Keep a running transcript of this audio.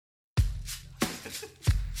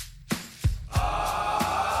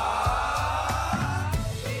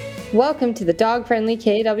Welcome to the Dog Friendly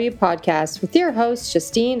KW podcast with your hosts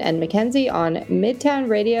Justine and Mackenzie on Midtown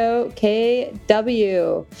Radio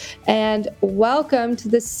KW. And welcome to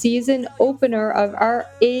the season opener of our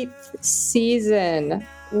 8th season.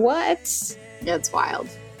 What? It's wild.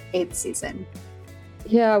 8th season.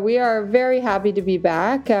 Yeah, we are very happy to be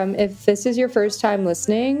back. If this is your first time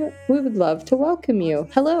listening, we would love to welcome you.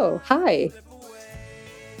 Hello. Hi.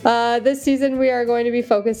 This season, we are going to be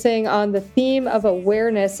focusing on the theme of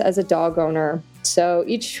awareness as a dog owner. So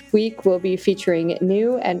each week, we'll be featuring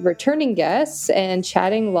new and returning guests and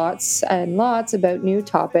chatting lots and lots about new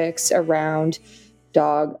topics around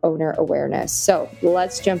dog owner awareness. So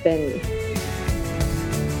let's jump in.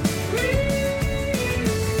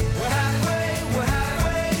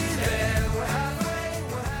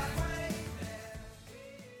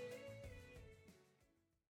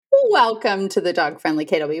 Welcome to the Dog Friendly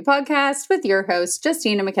KW podcast with your host,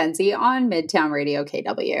 Justine and Mackenzie on Midtown Radio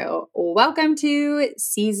KW. Welcome to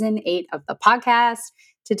season 8 of the podcast.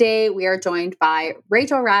 Today, we are joined by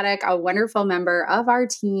Rachel Radyck, a wonderful member of our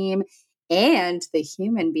team and the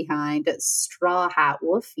human behind Straw Hat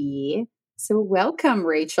Woofie. So welcome,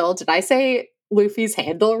 Rachel. Did I say Luffy's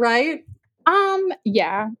handle right?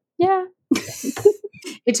 Yeah.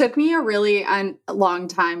 It took me a really long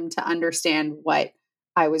time to understand what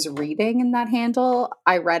I was reading in that handle.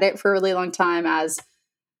 I read it for a really long time as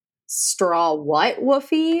Straw What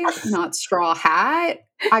Woofie, not Straw Hat.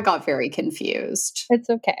 I got very confused. It's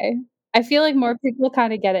okay. I feel like more people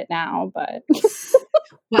kind of get it now, but...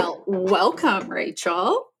 Well, welcome,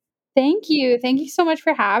 Rachel. Thank you. Thank you so much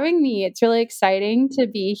for having me. It's really exciting to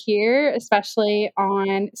be here, especially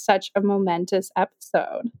on such a momentous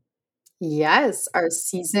episode. Yes, our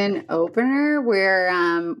season opener.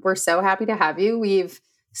 We're so happy to have you. We've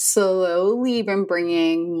slowly been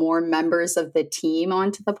bringing more members of the team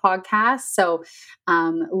onto the podcast. So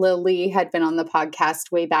Lily had been on the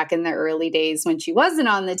podcast way back in the early days when she wasn't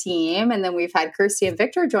on the team. And then we've had Kirsty and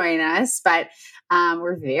Victor join us. But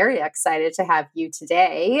we're very excited to have you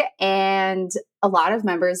today. And a lot of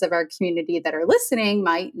members of our community that are listening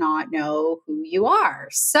might not know who you are.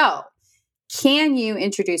 So can you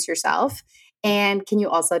introduce yourself? And can you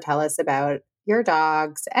also tell us about your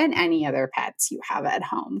dogs and any other pets you have at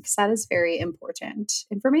home? Because that is very important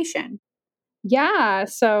information. Yeah.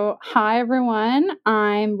 So, hi, everyone.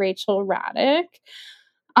 I'm Rachel Radyck.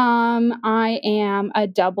 I am a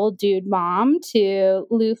double dude mom to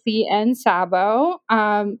Luffy and Sabo.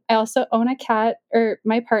 I also own a cat, or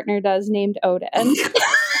my partner does, named Odin.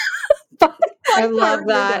 I love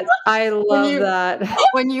that. I love that.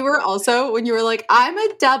 When you were like, I'm a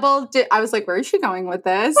double D, I was like, where is she going with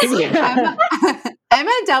this? Yeah. I'm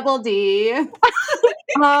a double D.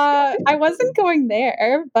 I wasn't going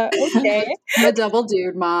there, but okay. A double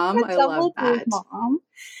dude mom. I love that.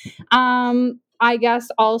 Mom. I guess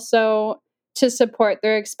also to support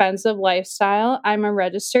their expensive lifestyle, I'm a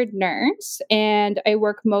registered nurse and I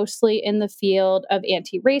work mostly in the field of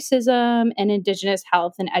anti-racism and Indigenous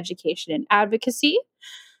health and education and advocacy.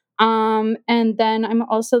 And then I'm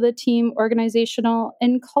also the team organizational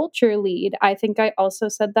and culture lead. I think I also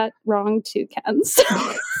said that wrong too, Ken.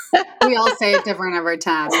 We all say it different every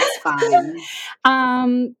time. It's fine.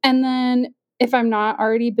 And then if I'm not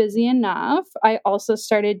already busy enough, I also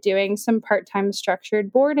started doing some part-time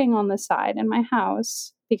structured boarding on the side in my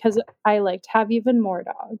house because I like to have even more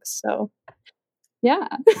dogs. So, yeah.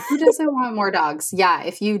 Who doesn't want more dogs? Yeah.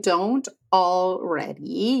 If you don't already,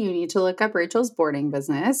 you need to look up Rachel's boarding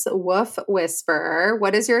business, Woof Whisperer.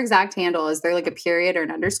 What is your exact handle? Is there like a period or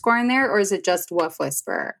an underscore in there, or is it just Woof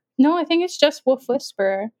Whisperer? No, I think it's just Woof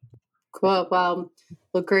Whisperer. Cool. Well,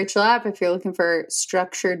 look Rachel up if you're looking for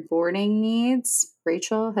structured boarding needs.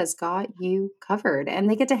 Rachel has got you covered, and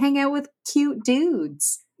they get to hang out with cute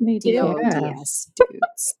dudes. They do. D-O-D-S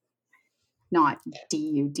dudes, not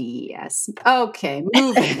D-U-D-E-S. Okay,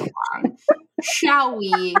 moving along. Shall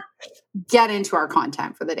we get into our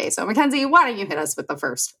content for the day? So, Mackenzie, why don't you hit us with the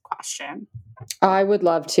first question? I would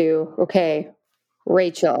love to. Okay,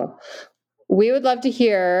 Rachel, we would love to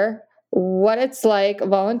hear what it's like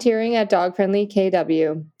volunteering at Dog Friendly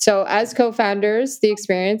KW. So as co-founders, the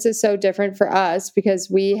experience is so different for us because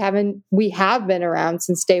we have been around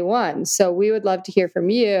since day one. So we would love to hear from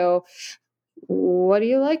you. What do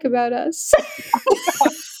you like about us?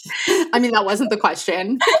 I mean, that wasn't the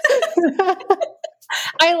question.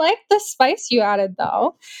 I like the spice you added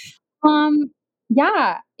though.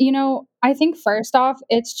 Yeah, I think first off,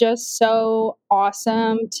 it's just so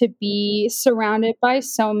awesome to be surrounded by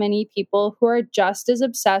so many people who are just as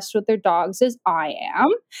obsessed with their dogs as I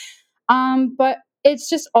am. But it's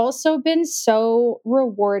just also been so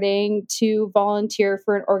rewarding to volunteer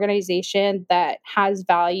for an organization that has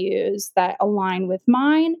values that align with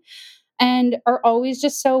mine and are always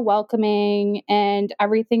just so welcoming, and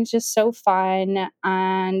everything's just so fun,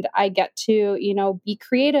 and I get to, be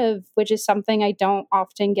creative, which is something I don't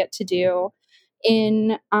often get to do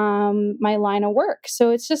in my line of work.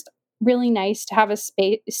 So it's just really nice to have a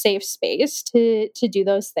safe space to do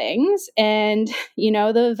those things. And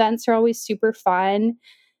the events are always super fun.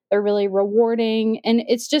 They're really rewarding, and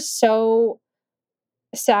it's just so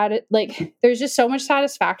sad. Like, there's just so much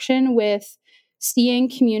satisfaction with seeing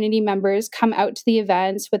community members come out to the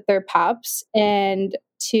events with their pups and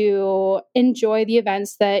to enjoy the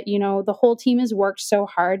events that the whole team has worked so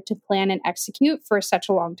hard to plan and execute for such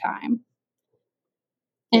a long time.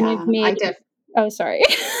 And Yeah, I've made oh, sorry.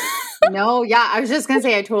 No, yeah, I was just going to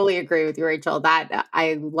say, I totally agree with you, Rachel, that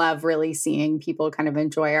I love really seeing people kind of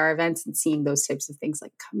enjoy our events and seeing those types of things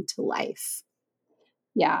like come to life.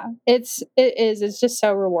 Yeah, it's just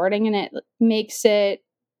so rewarding, and it makes it,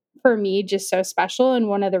 for me, just so special, and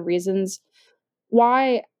one of the reasons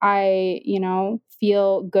why I,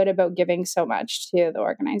 feel good about giving so much to the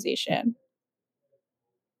organization.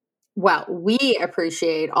 Well, we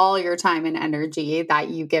appreciate all your time and energy that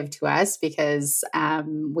you give to us, because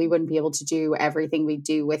we wouldn't be able to do everything we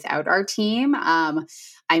do without our team.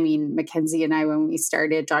 I mean, Mackenzie and I, when we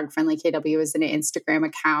started Dog Friendly KW as an Instagram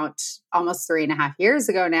account almost 3.5 years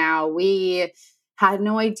ago now, we had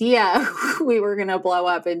no idea we were going to blow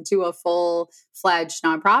up into a full-fledged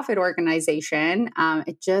nonprofit organization.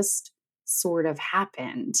 It just sort of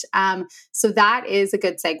happened. So that is a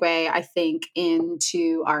good segue, I think,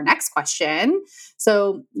 into our next question.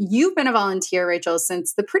 So you've been a volunteer, Rachel,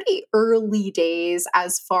 since the pretty early days,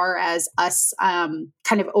 as far as us kind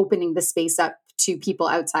of opening the space up to people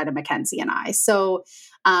outside of Mackenzie and I. So,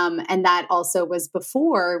 and that also was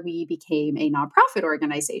before we became a nonprofit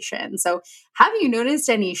organization. So have you noticed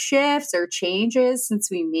any shifts or changes since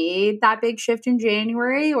we made that big shift in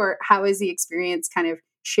January, or how has the experience kind of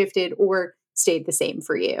shifted or stayed the same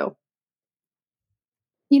for you?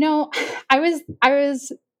 I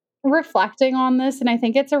was reflecting on this, and I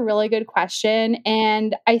think it's a really good question.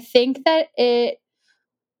 And I think that it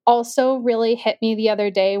also really hit me the other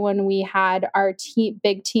day when we had our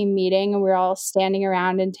big team meeting, and we were all standing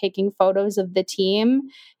around and taking photos of the team.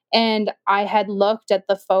 And I had looked at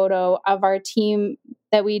the photo of our team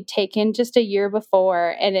that we'd taken just a year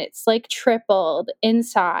before, and it's like tripled in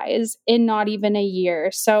size in not even a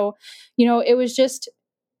year. So, it was just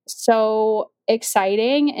so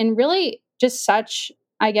exciting, and really just such,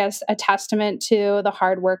 I guess, a testament to the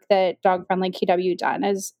hard work that Dog Friendly KW done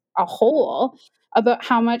as a whole, about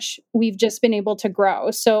how much we've just been able to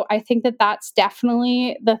grow. So I think that that's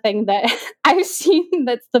definitely the thing that I've seen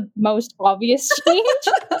that's the most obvious change.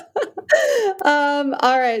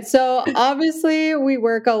 All right. So obviously, we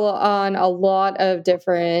work on a lot of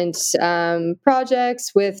different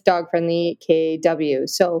projects with Dog Friendly KW.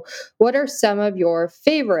 So, what are some of your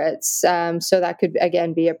favorites? So that could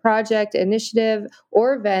again be a project, initiative,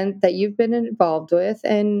 or event that you've been involved with,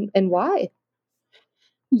 and why?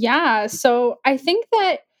 Yeah. So I think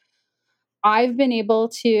that I've been able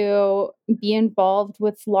to be involved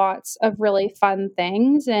with lots of really fun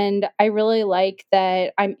things. And I really like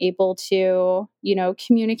that I'm able to,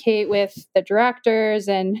 communicate with the directors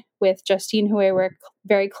and with Justine, who I work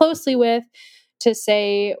very closely with, to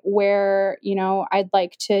say where, I'd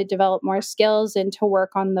like to develop more skills and to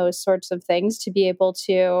work on those sorts of things, to be able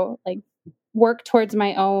to like work towards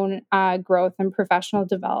my own growth and professional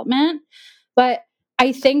development. But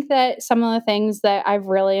I think that some of the things that I've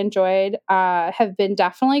really enjoyed have been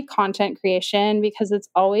definitely content creation, because it's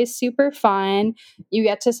always super fun. You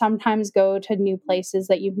get to sometimes go to new places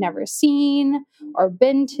that you've never seen or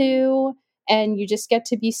been to, and you just get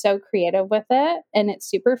to be so creative with it, and it's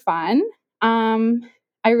super fun.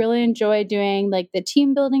 I really enjoy doing like the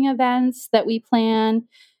team building events that we plan.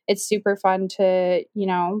 It's super fun to,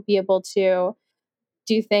 be able to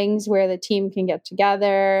do things where the team can get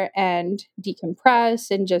together and decompress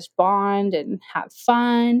and just bond and have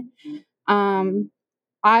fun.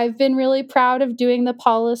 I've been really proud of doing the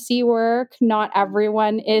policy work. Not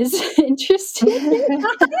everyone is interested in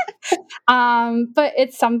that. But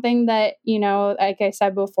it's something that, like I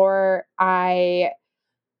said before, I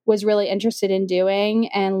was really interested in doing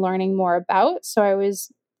and learning more about. So I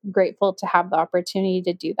was grateful to have the opportunity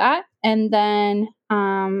to do that. And then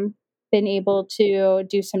been able to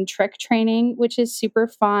do some trick training, which is super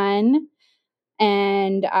fun.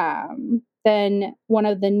 And then one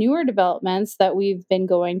of the newer developments that we've been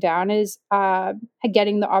going down is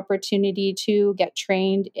getting the opportunity to get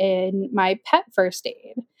trained in my pet first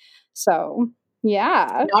aid. So,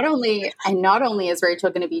 yeah. Not only is Rachel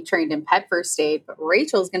going to be trained in pet first aid, but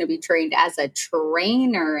Rachel's going to be trained as a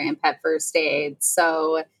trainer in pet first aid.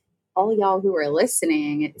 So all y'all who are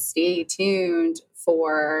listening, stay tuned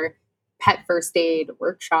for pet first aid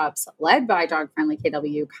workshops led by Dog Friendly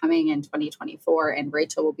KW coming in 2024. And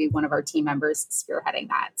Rachel will be one of our team members spearheading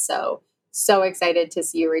that. So excited to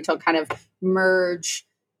see you, Rachel, kind of merge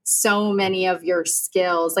so many of your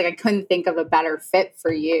skills. Like, I couldn't think of a better fit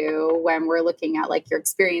for you when we're looking at like your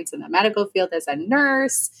experience in the medical field as a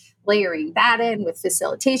nurse, layering that in with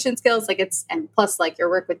facilitation skills, and plus like your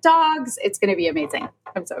work with dogs. It's going to be amazing.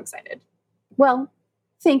 I'm so excited. Well,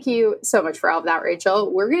 thank you so much for all of that,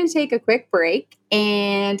 Rachel. We're going to take a quick break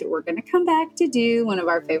and we're going to come back to do one of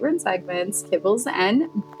our favorite segments, Kibbles and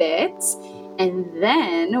Bits. And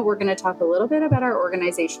then we're going to talk a little bit about our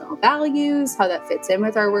organizational values, how that fits in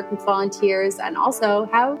with our work with volunteers, and also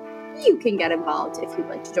how you can get involved if you'd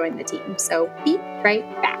like to join the team. So be right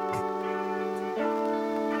back.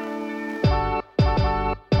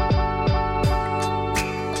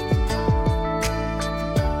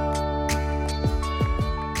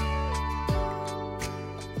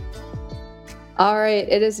 All right,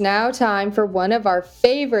 it is now time for one of our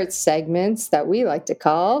favorite segments that we like to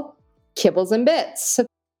call Kibbles and Bits.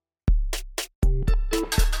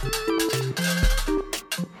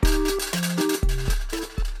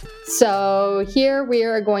 So here we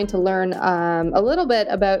are going to learn a little bit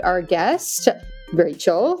about our guest,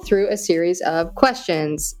 Rachel, through a series of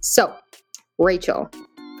questions. So, Rachel,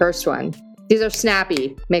 first one. These are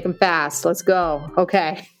snappy. Make them fast. Let's go.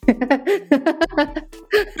 Okay.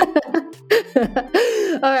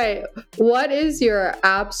 All right. What is your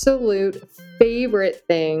absolute favorite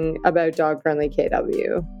thing about Dog Friendly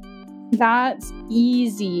KW? That's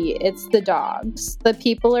easy. It's the dogs. The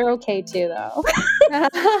people are okay too, though.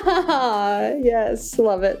 Yes,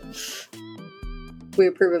 love it. We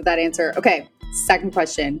approve of that answer. Okay, second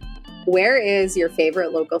question. Where is your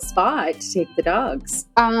favorite local spot to take the dogs?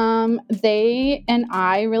 They and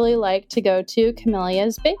I really like to go to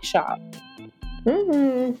Camellia's Bake Shop.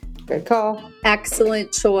 Mm-hmm. Good call.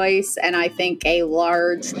 Excellent choice. And I think a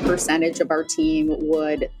large percentage of our team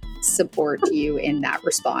would support you in that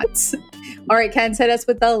response. All right, Ken, hit us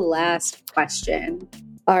with the last question.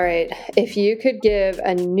 All right. If you could give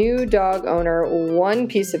a new dog owner one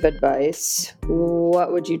piece of advice,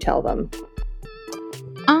 what would you tell them?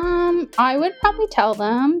 I would probably tell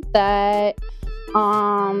them that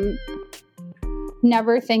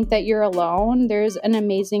never think that you're alone. There's an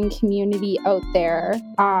amazing community out there,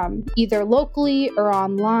 either locally or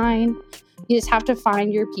online. You just have to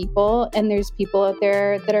find your people, and there's people out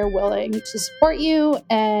there that are willing to support you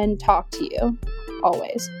and talk to you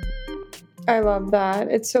always. I love that.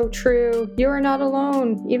 It's so true. You are not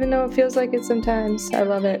alone, even though it feels like it sometimes. I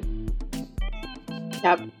love it.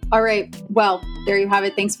 Yep. All right. Well, there you have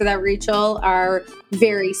it. Thanks for that, Rachel. Our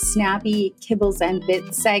very snappy Kibbles and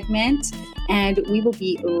Bits segment. And we will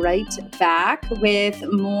be right back with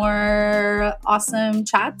more awesome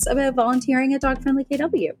chats about volunteering at Dog Friendly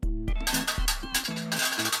KW.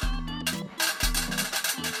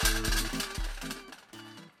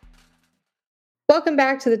 Welcome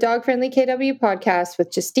back to the Dog Friendly KW podcast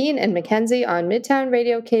with Justine and Mackenzie on Midtown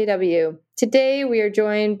Radio KW. Today we are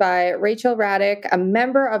joined by Rachel Radyck, a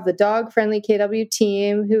member of the Dog Friendly KW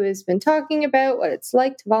team who has been talking about what it's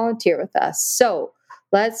like to volunteer with us. So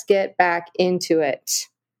let's get back into it.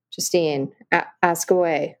 Justine, ask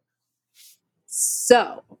away.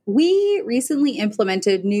 So we recently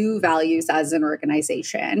implemented new values as an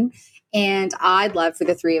organization. And I'd love for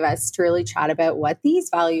the three of us to really chat about what these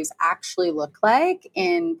values actually look like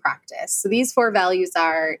in practice. So these 4 values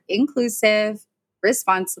are inclusive,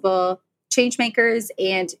 responsible, change makers,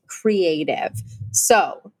 and creative.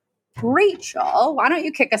 So Rachel, why don't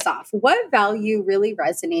you kick us off? What value really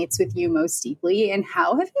resonates with you most deeply, and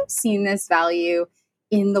how have you seen this value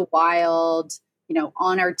in the wild,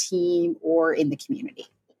 on our team or in the community?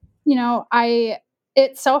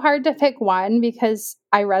 It's so hard to pick one because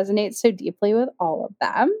I resonate so deeply with all of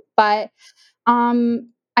them. But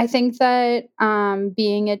I think that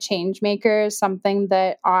being a change maker is something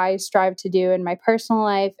that I strive to do in my personal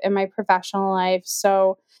life and my professional life.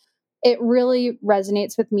 So it really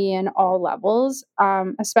resonates with me in all levels,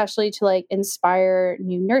 especially to inspire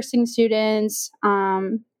new nursing students,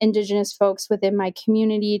 Indigenous folks within my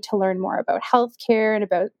community to learn more about healthcare and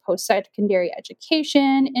about post-secondary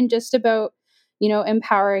education, and just about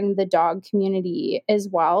empowering the dog community as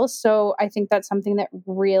well. So I think that's something that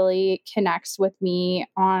really connects with me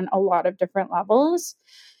on a lot of different levels.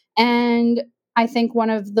 And I think one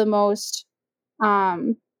of the most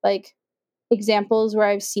like examples where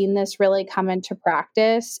I've seen this really come into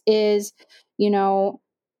practice is,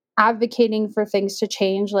 advocating for things to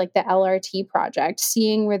change, like the LRT project,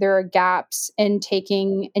 seeing where there are gaps and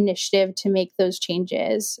taking initiative to make those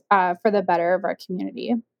changes for the better of our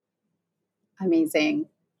community. Amazing.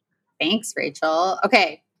 Thanks, Rachel.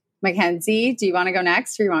 Okay, Mackenzie, do you want to go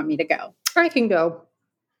next or you want me to go? I can go.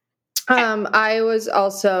 Okay. I was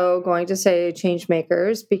also going to say change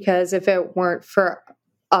makers, because if it weren't for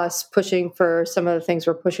us pushing for some of the things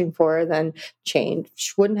we're pushing for, then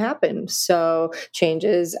change wouldn't happen. So change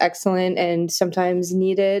is excellent and sometimes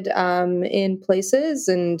needed in places,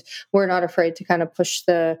 and we're not afraid to kind of push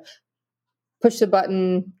the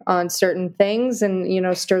button on certain things and,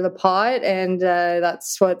 stir the pot. And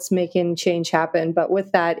that's what's making change happen. But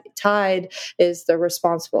with that tied is the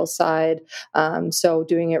responsible side. So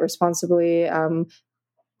doing it responsibly,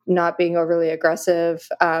 not being overly aggressive,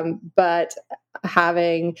 but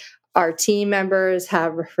having our team members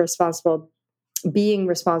have being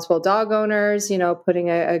responsible dog owners, putting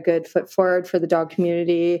a good foot forward for the dog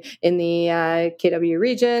community in the KW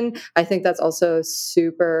region. I think that's also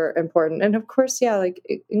super important. And of course, like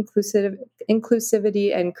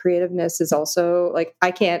inclusivity and creativeness is also like,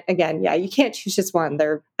 you can't choose just one.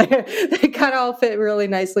 They kind of all fit really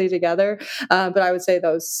nicely together. But I would say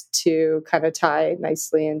those two kind of tie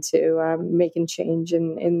nicely into making change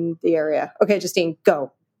in the area. Okay, Justine,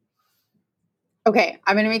 go. Okay,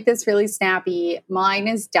 I'm going to make this really snappy. Mine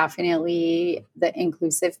is definitely the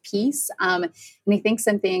inclusive piece. And I think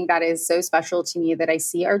something that is so special to me that I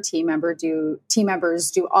see our team members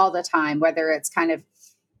do all the time, whether it's kind of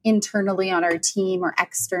internally on our team or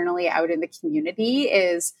externally out in the community,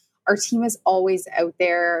 is our team is always out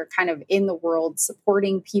there kind of in the world,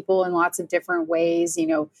 supporting people in lots of different ways,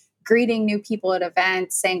 greeting new people at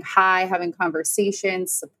events, saying hi, having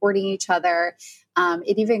conversations, supporting each other.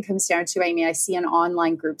 It even comes down to, I see in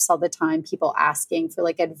online groups all the time, people asking for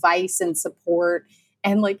like advice and support.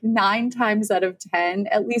 And like 9 times out of 10,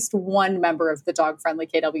 at least one member of the Dog Friendly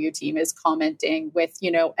KW team is commenting with,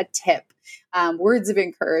 a tip, words of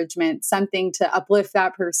encouragement, something to uplift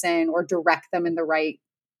that person or direct them in the right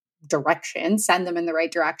direction, send them in the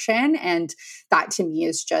right direction. And that to me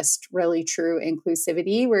is just really true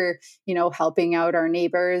inclusivity. We're, helping out our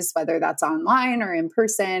neighbors, whether that's online or in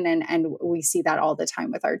person. And we see that all the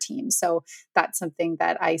time with our team. So that's something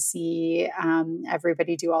that I see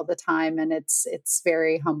everybody do all the time. And it's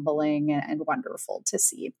very humbling and wonderful to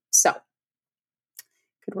see. So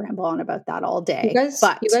could ramble on about that all day. You guys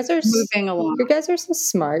are moving along. You guys are so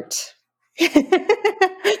smart.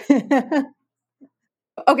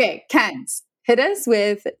 Okay, Kens, hit us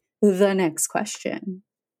with the next question.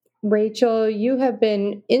 Rachel, you have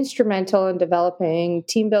been instrumental in developing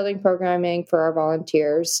team building programming for our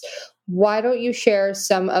volunteers. Why don't you share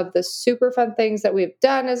some of the super fun things that we've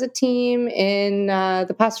done as a team in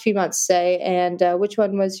the past few months, say, and which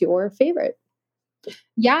one was your favorite?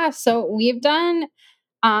 Yeah, so we've done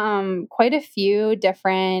quite a few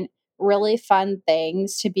different really fun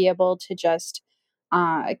things to be able to just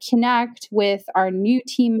connect with our new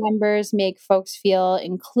team members, make folks feel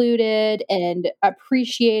included and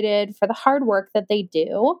appreciated for the hard work that they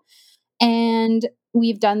do. And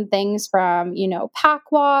we've done things from, pack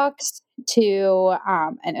walks to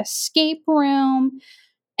an escape room.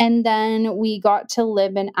 And then we got to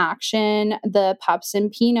live in action the Pups and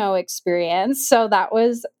Pinot experience. So that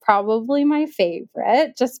was probably my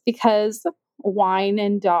favorite, just because wine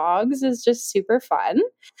and dogs is just super fun.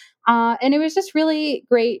 And it was just really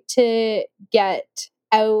great to get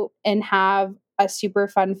out and have a super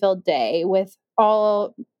fun-filled day with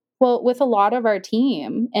a lot of our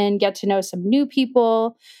team and get to know some new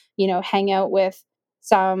people, hang out with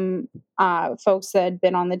some folks that had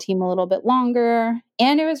been on the team a little bit longer.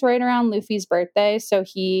 And it was right around Luffy's birthday, so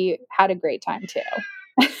he had a great time too.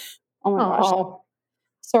 Oh my gosh.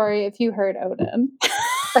 Sorry if you heard Odin.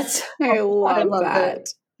 I love that.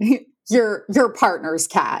 Your partner's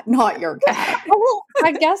cat, not your cat. Oh,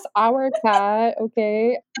 I guess our cat.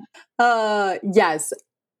 Okay. Yes.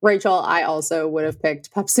 Rachel, I also would have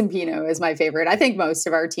picked Pups and Pinot as my favorite. I think most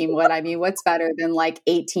of our team would. I mean, what's better than like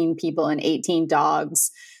 18 people and 18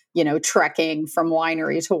 dogs, trekking from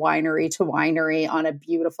winery to winery to winery on a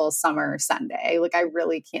beautiful summer Sunday? Like, I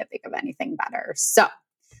really can't think of anything better. So,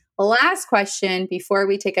 last question before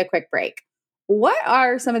we take a quick break. what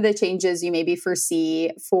are some of the changes you maybe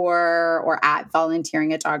foresee for or at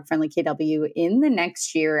volunteering at Dog Friendly KW in the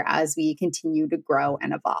next year as we continue to grow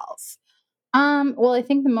and evolve? Well, I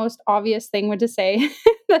think the most obvious thing would to say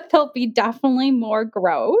that there'll be definitely more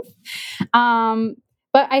growth.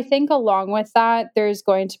 But I think along with that, there's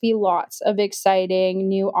going to be lots of exciting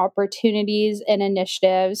new opportunities and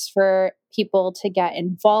initiatives for people to get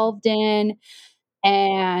involved in.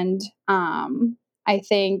 And I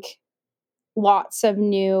think lots of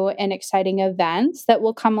new and exciting events that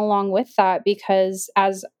will come along with that, because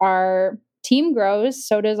as our team grows,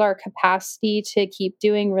 so does our capacity to keep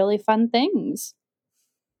doing really fun things.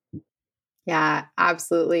 Yeah,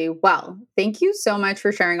 absolutely. Well, thank you so much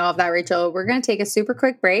for sharing all of that, Rachel. We're going to take a super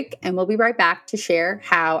quick break and we'll be right back to share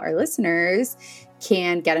how our listeners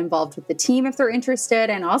can get involved with the team if they're interested,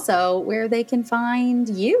 and also where they can find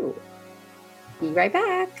you. Be right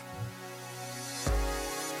back.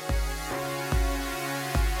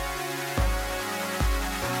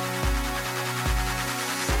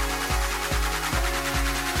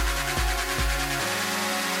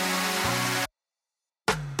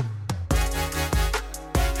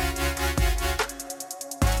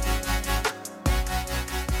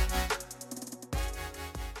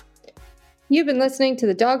 You've been listening to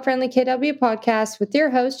the Dog Friendly KW podcast with your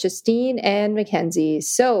hosts, Justine and Mackenzie.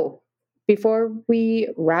 So before we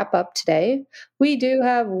wrap up today, we do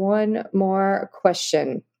have one more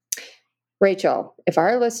question. Rachel, if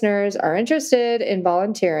our listeners are interested in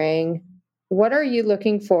volunteering, what are you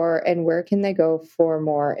looking for and where can they go for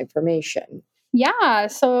more information? Yeah,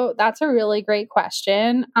 so that's a really great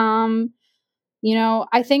question.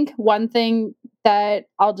 I think one thing that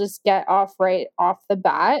I'll just get off right off the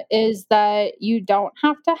bat is that you don't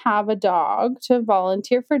have to have a dog to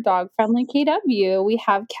volunteer for Dog Friendly KW. We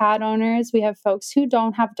have cat owners, we have folks who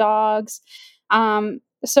don't have dogs.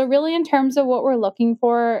 So really, in terms of what we're looking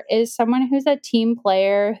for is someone who's a team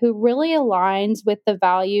player who really aligns with the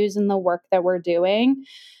values and the work that we're doing.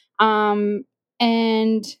 And,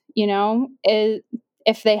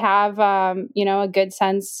 if they have, a good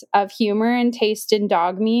sense of humor and taste in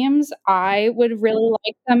dog memes, I would really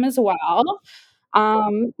like them as well.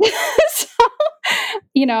 So,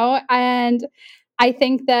 and I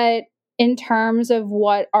think that in terms of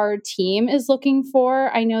what our team is looking for,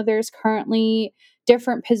 I know there's currently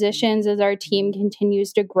different positions as our team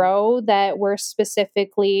continues to grow that we're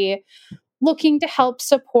specifically looking to help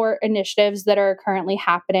support initiatives that are currently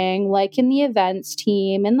happening, like in the events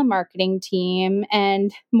team and the marketing team,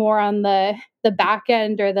 and more on the back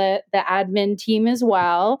end or the admin team as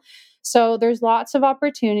well. So there's lots of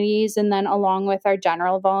opportunities, and then along with our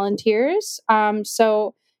general volunteers.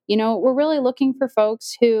 We're really looking for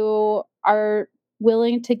folks who are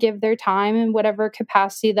willing to give their time in whatever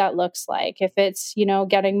capacity that looks like. If it's,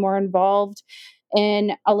 getting more involved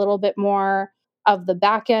in a little bit more of the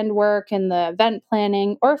back end work and the event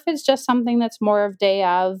planning, or if it's just something that's more of day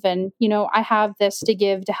of, and, I have this to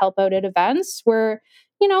give to help out at events, we're,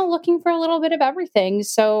 looking for a little bit of everything.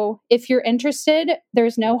 So if you're interested,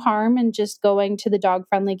 there's no harm in just going to the Dog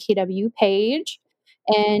Friendly KW page,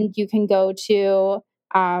 and you can go to,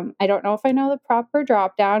 I don't know if I know the proper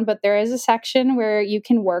drop down, but there is a section where you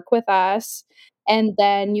can work with us. And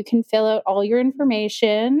then you can fill out all your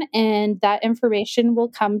information, and that information will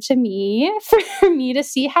come to me for me to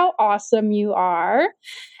see how awesome you are.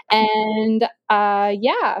 And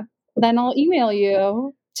then I'll email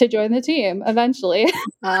you to join the team eventually.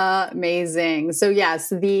 Amazing. So yes,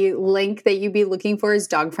 the link that you'd be looking for is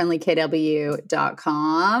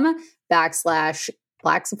dogfriendlykw.com //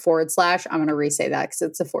 I'm going to re-say that because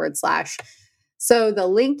it's a / So the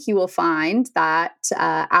link you will find that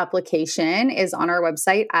application is on our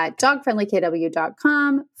website at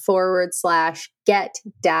dogfriendlykw.com /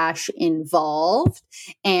 get-involved.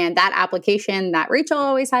 And that application that Rachel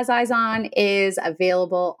always has eyes on is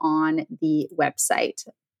available on the website.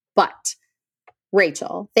 But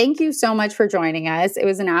Rachel, thank you so much for joining us. It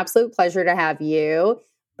was an absolute pleasure to have you.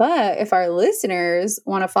 But if our listeners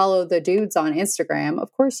want to follow the dudes on Instagram,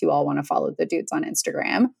 of course you all want to follow the dudes on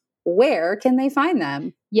Instagram. Where can they find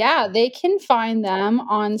them? Yeah, they can find them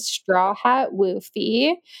on Straw Hat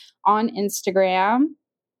Woofy on Instagram.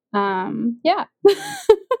 Yeah.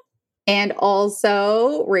 And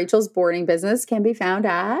also Rachel's boarding business can be found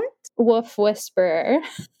at Woof Whisperer.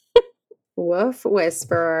 Woof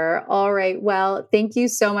Whisperer. All right. Well, thank you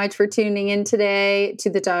so much for tuning in today to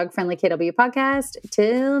the Dog Friendly KW podcast.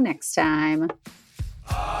 Till next time.